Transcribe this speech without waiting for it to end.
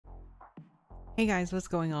Hey guys, what's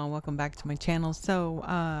going on? Welcome back to my channel. So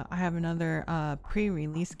I have another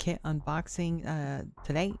pre-release kit unboxing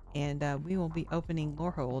today, and we will be opening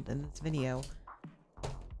Lorehold in this video.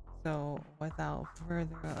 So without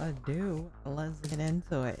further ado, let's get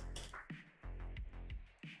into it.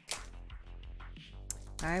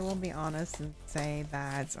 I will be honest and say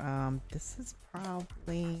that this is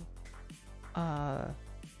probably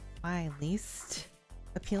my least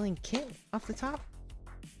appealing kit off the top.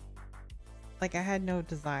 Like, I had no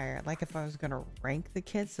desire. Like, if I was gonna rank the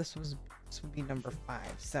kits, this would be number 5.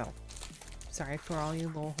 So sorry for all you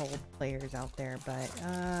Lorehold players out there, but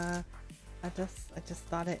I just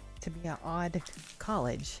thought it to be an odd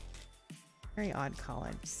college, very odd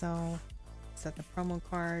college. So set the promo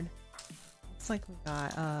card. Looks like we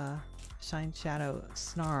got Shine Shadow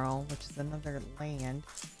Snarl, which is another land.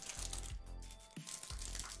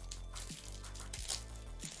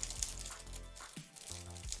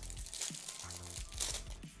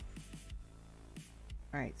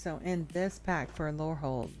 Alright, so in this pack for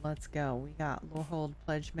Lorehold, let's go. We got Lorehold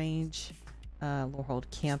Pledge Mage, Lorehold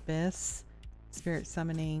Campus, Spirit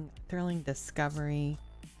Summoning, Thrilling Discovery,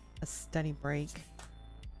 A Steady Break,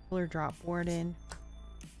 Pillar Drop Warden,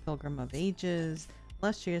 Pilgrim of Ages,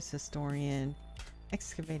 Illustrious Historian,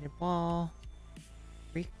 Excavated Wall,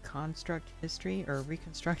 Reconstruct History,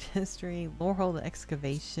 Lorehold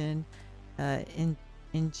Excavation,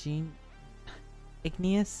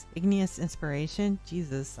 Igneous Inspiration.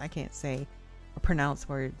 Jesus, I can't say or pronounce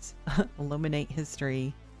words. Illuminate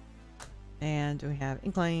History. And we have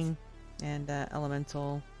Inkling and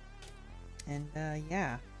Elemental. And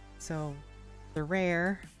yeah, so the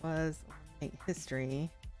rare was Illuminate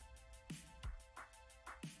History.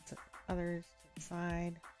 So others to the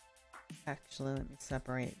side. Actually, let me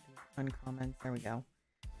separate the uncommons. There we go.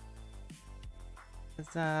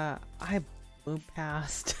 Because I blew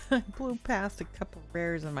past a couple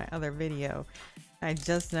rares in my other video. I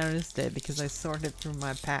just noticed it because I sorted through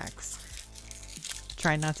my packs.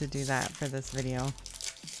 Try not to do that for this video.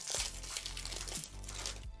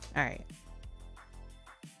 Alright.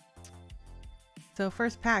 So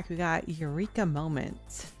first pack, we got Eureka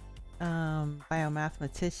Moment.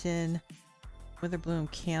 Biomathematician,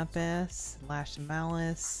 Witherbloom Campus, Lash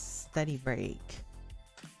Malice, Steady Break,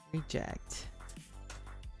 Reject,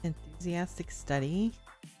 Enthusiastic Study,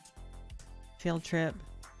 Field Trip,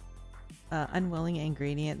 Unwilling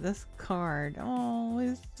Ingredient. This card, oh,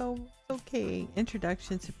 is so okay.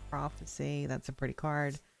 Introduction to Prophecy, that's a pretty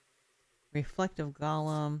card. Reflective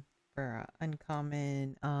Golem for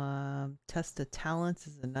uncommon. Test of Talents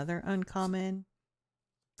is another uncommon.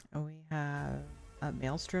 And we have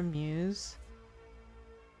Maelstrom Muse.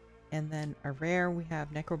 And then a rare, we have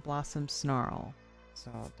Necroblossom Snarl. So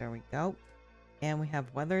there we go. And we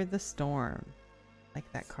have Weather the Storm.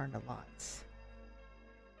 Like that card a lot.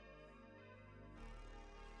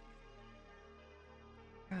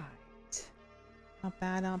 Right. Not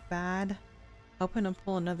bad, not bad. Hoping to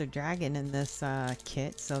pull another dragon in this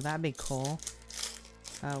kit, so that'd be cool.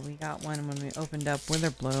 We got one when we opened up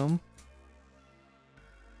Witherbloom.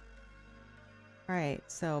 Alright,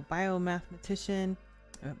 so Biomathematician,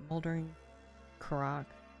 Moldering Karok,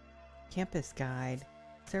 Campus Guide,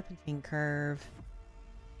 Serpentine Curve,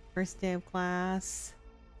 First Day of Class,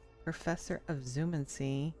 Professor of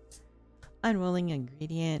Zoomancy, Unwilling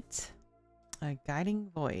Ingredient, Guiding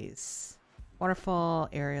Voice, Waterfall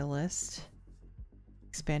Aerialist,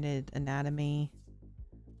 Expanded Anatomy,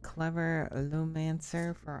 Clever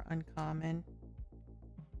Illumancer for uncommon,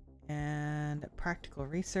 and Practical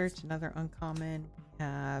Research, another uncommon. We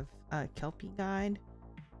have Kelpie Guide,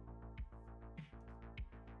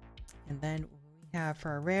 and then we have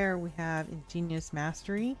for a rare, we have Ingenious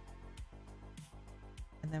Mastery,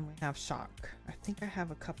 and then we have Shock. I think I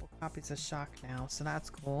have a couple copies of Shock now, so that's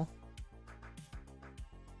cool.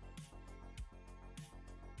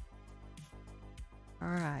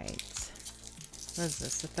 Alright, what is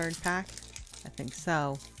this, the third pack? I think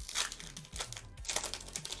so.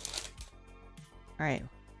 Alright,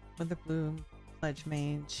 Witherbloom, Pledge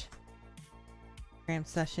Mage, Cram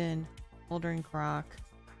Session, Moldering Croc,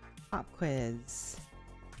 Pop Quiz,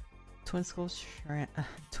 Twin Scroll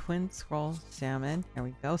Shaman, there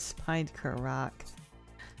we go, Spined Karok,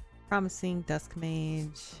 Promising Dusk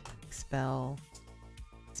Mage, Expel,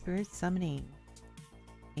 Spirit Summoning,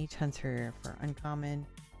 Mage Hunter for uncommon,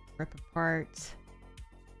 Rip Apart,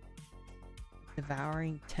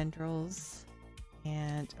 Devouring Tendrils,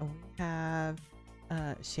 and we have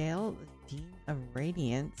Shale Dean of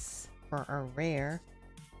Radiance for our rare.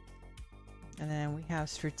 And then we have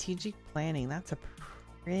Strategic Planning. That's a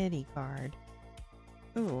pretty card.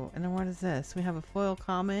 Ooh, and then what is this? We have a foil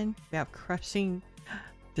common. We have crushing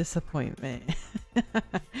disappointment.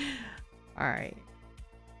 Alright.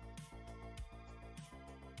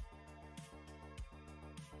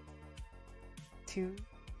 Two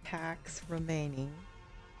packs remaining.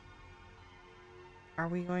 Are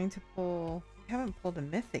we going to pull? We haven't pulled a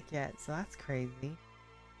mythic yet, so that's crazy.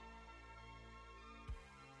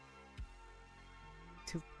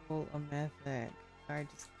 To pull a mythic. Sorry,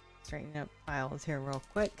 just straightening up piles here real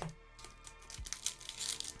quick.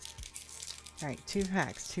 Alright, two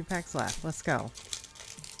packs left. Let's go.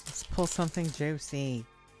 Let's pull something juicy.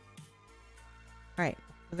 Alright,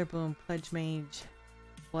 Witherbloom, Pledge Mage,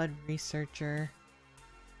 Blood Researcher,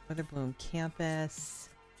 Witherbloom Campus,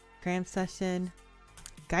 Cram Session,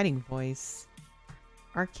 Guiding Voice,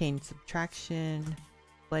 Arcane Subtraction,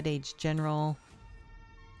 Blood Age General,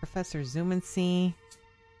 Professor Zoomancy,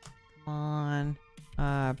 come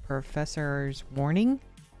on, Professor's Warning,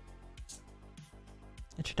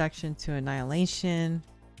 Introduction to Annihilation,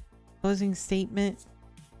 Closing Statement,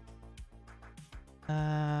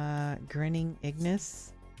 Grinning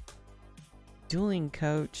Ignis, Dueling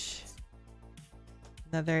Coach,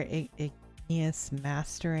 another Igneous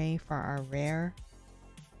Mastery for our rare,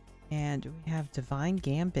 and we have Divine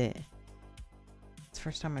Gambit. It's the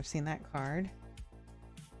first time I've seen that card.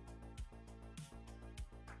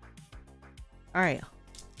 Alright,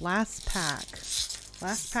 last pack.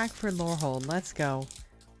 Last pack for Lorehold. Let's go.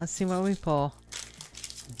 Let's see what we pull.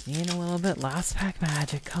 Need a little bit last pack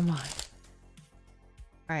magic. Come on.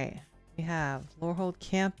 Alright, we have Lorehold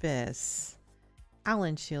Campus,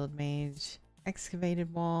 Allen Shield Mage,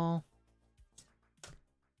 Excavated Wall,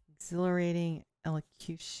 Exhilarating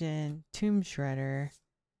Elocution, Tomb Shredder,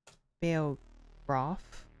 Biograph,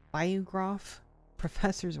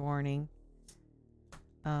 Professor's Warning,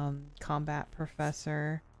 Combat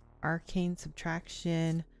Professor, Arcane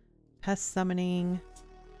Subtraction, Pest Summoning,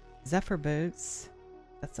 Zephyr Boots,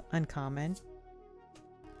 that's uncommon,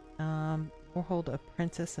 Lorehold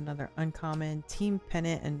Apprentice, another uncommon, Team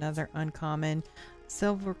Pennant, another uncommon,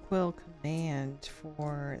 Silver Quill Command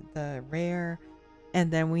for the rare,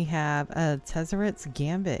 and then we have a Tezzeret's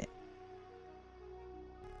Gambit.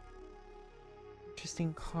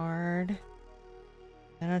 Interesting card.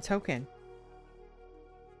 And a token.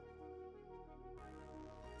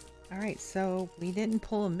 Alright, so we didn't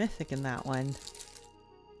pull a mythic in that one.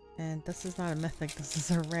 And this is not a mythic, this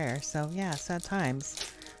is a rare. So yeah, sad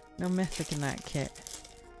times. No mythic in that kit.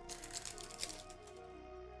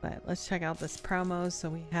 But let's check out this promo. So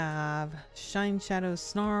we have Shine Shadow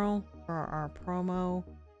Snarl for our promo.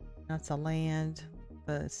 That's a land.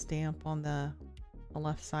 The stamp on the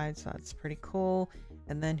left side, so that's pretty cool.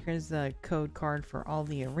 And then here's the code card for all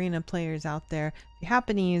the arena players out there. If you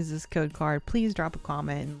happen to use this code card, please drop a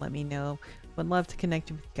comment and let me know. Would love to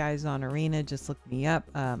connect with you guys on Arena. Just look me up.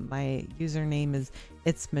 My username is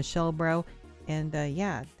ItsMicheleBro. And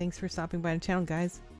yeah, thanks for stopping by the channel, guys.